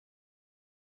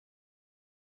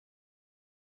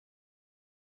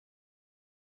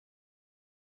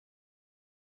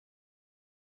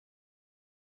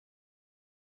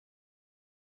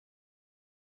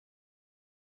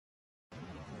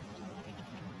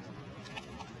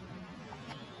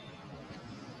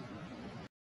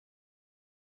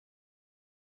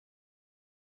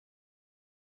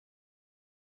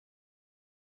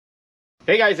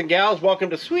Hey guys and gals,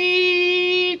 welcome to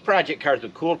Sweet Project Cars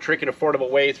with cool, trick, and affordable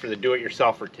ways for the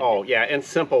do-it-yourselfer. Oh yeah, and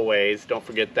simple ways, don't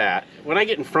forget that. When I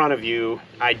get in front of you,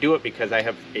 I do it because I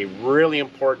have a really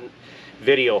important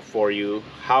video for you,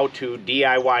 how to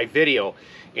DIY video.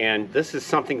 And this is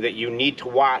something that you need to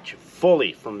watch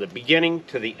fully from the beginning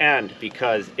to the end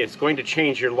because it's going to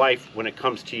change your life when it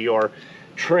comes to your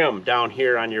trim down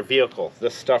here on your vehicle.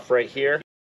 This stuff right here.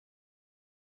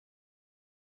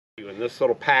 In this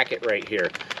little packet right here,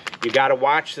 you got to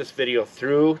watch this video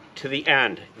through to the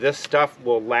end. This stuff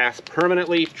will last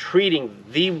permanently, treating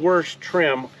the worst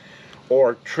trim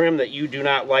or trim that you do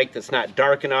not like, that's not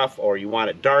dark enough or you want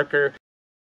it darker.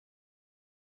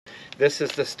 This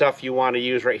is the stuff you want to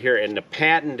use right here, and the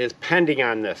patent is pending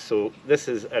on this, so this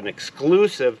is an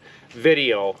exclusive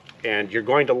video and you're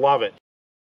going to love it,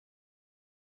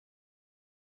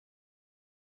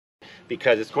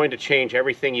 because it's going to change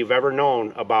everything you've ever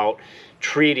known about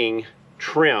treating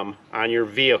trim on your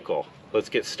vehicle. Let's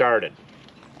get started.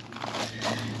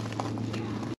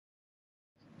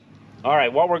 All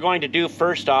right, what we're going to do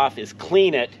first off is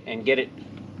clean it and get it.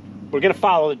 We're going to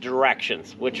follow the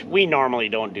directions, which we normally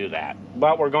don't do that,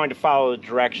 but we're going to follow the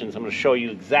directions. I'm going to show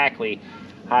you exactly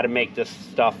how to make this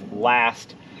stuff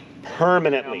last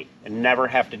permanently and never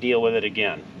have to deal with it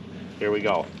again. Here we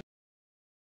go.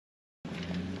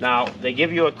 Now, they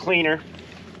give you a cleaner.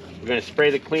 We're going to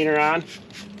spray the cleaner on.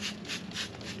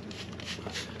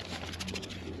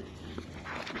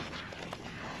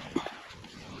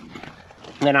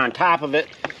 Then on top of it,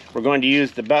 we're going to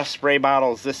use the best spray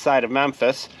bottles this side of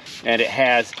Memphis, and it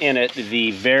has in it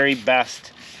the very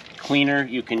best cleaner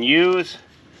you can use,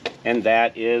 and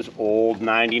that is Old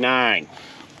 99.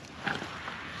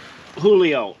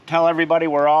 Julio, tell everybody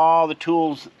where all the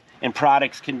tools and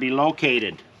products can be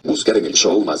located. Buscar en el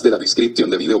show más de la descripción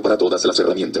de video para todas las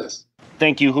herramientas.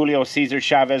 Thank you, Julio Cesar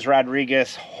Chavez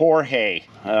Rodriguez Jorge.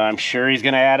 I'm sure he's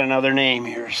going to add another name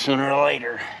here sooner or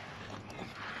later.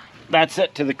 That's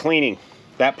it to the cleaning.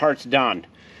 That part's done.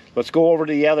 Let's go over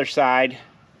to the other side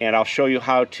and I'll show you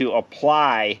how to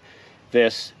apply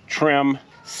this trim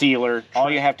sealer.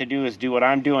 All you have to do is do what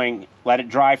I'm doing. Let it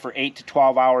dry for 8 to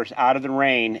 12 hours out of the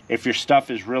rain. If your stuff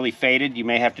is really faded, you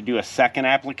may have to do a second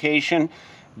application.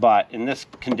 But in this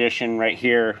condition right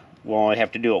here, we'll only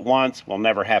have to do it once. We'll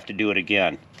never have to do it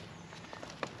again.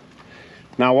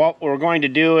 Now what we're going to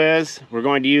do is we're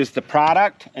going to use the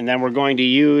product, and then we're going to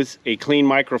use a clean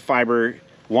microfiber.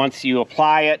 Once you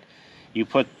apply it, you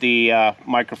put the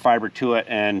microfiber to it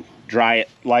and dry it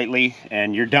lightly,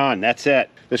 and you're done. That's it.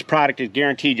 This product is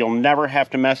guaranteed you'll never have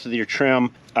to mess with your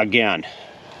trim again.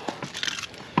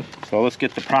 So let's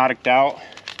get the product out.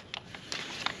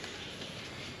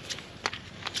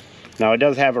 Now it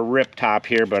does have a rip top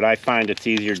here, but I find it's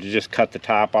easier to just cut the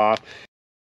top off.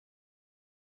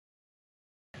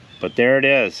 But there it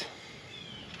is.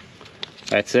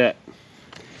 That's it.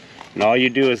 And all you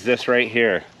do is this right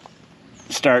here.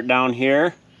 Start down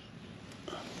here.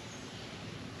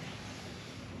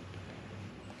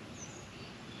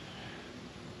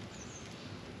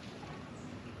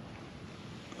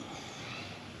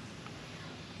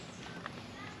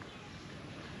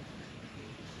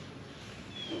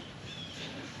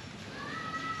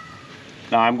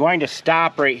 Now I'm going to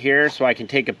stop right here so I can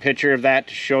take a picture of that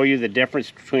to show you the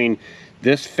difference between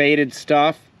this faded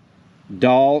stuff,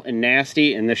 dull and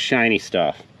nasty, and this shiny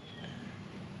stuff.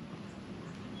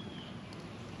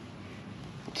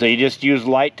 So you just use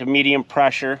light to medium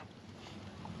pressure,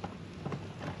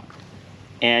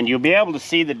 and you'll be able to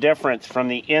see the difference from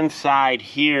the inside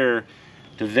here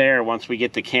to there. Once we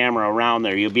get the camera around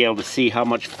there, you'll be able to see how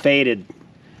much faded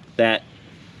that,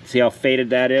 see how faded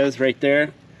that is right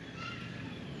there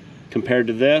compared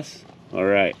to this. All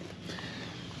right,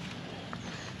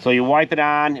 so you wipe it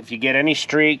on. If you get any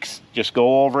streaks, just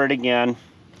go over it again.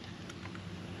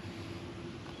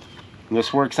 And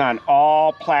this works on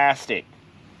all plastic.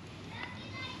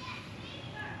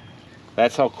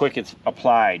 That's how quick it's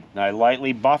applied. Now I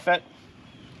lightly buff it.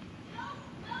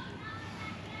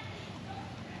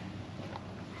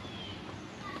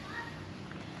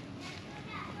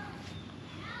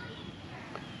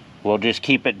 We'll just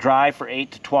keep it dry for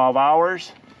 8 to 12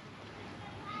 hours.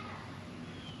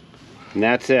 And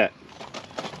that's it.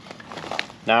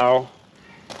 Now,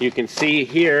 you can see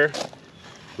here,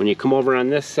 when you come over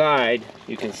on this side,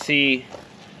 you can see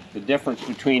the difference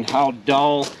between how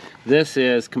dull this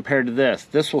is compared to this.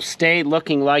 This will stay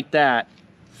looking like that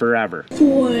forever.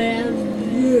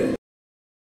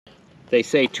 They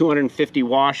say 250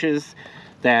 washes.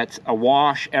 That's a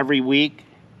wash every week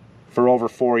for over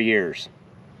 4 years.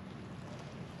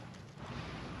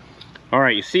 All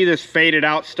right, you see this faded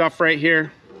out stuff right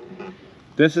here?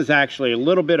 This is actually a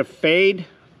little bit of fade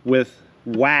with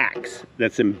wax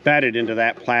that's embedded into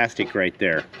that plastic right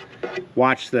there.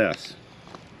 Watch this.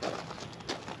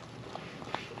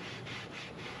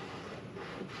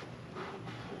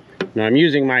 Now I'm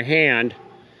using my hand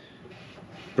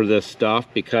for this stuff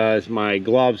because my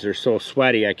gloves are so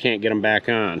sweaty I can't get them back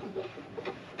on.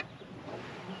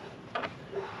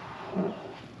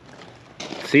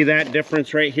 See that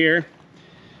difference right here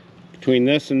between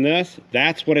this and this?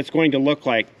 That's what it's going to look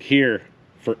like here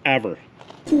forever.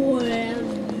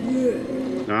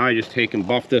 Now I just take and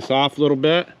buff this off a little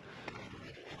bit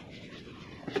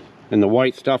and the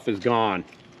white stuff is gone.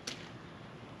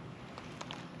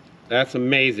 That's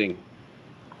amazing.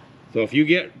 So if you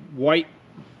get white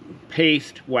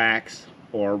paste wax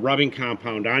or rubbing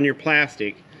compound on your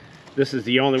plastic, this is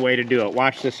the only way to do it.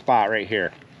 Watch this spot right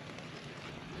here.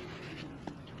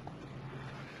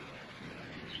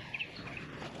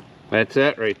 That's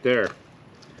it right there.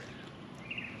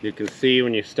 You can see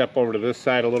when you step over to this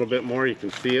side a little bit more, you can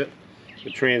see it, the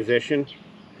transition.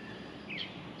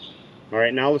 All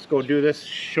right, now let's go do this,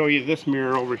 show you this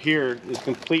mirror over here is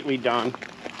completely done.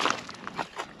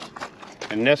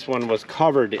 And this one was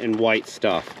covered in white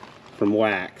stuff from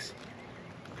wax,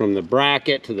 from the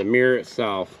bracket to the mirror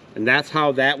itself. And that's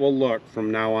how that will look from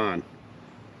now on.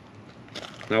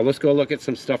 Now let's go look at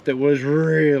some stuff that was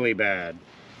really bad.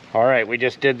 All right, we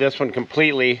just did this one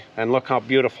completely, and look how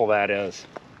beautiful that is.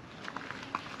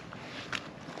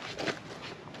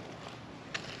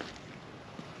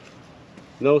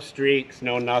 No streaks,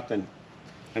 no nothing.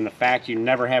 And the fact you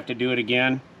never have to do it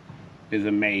again is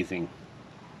amazing.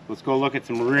 Let's go look at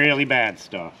some really bad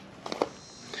stuff.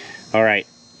 All right,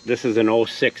 this is an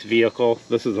 06 vehicle.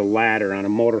 This is a ladder on a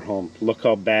motorhome. Look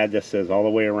how bad this is all the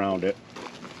way around it.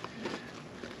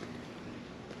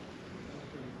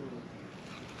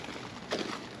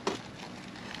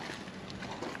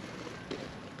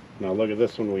 Now look at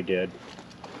this one we did.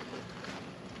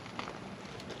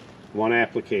 One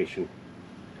application.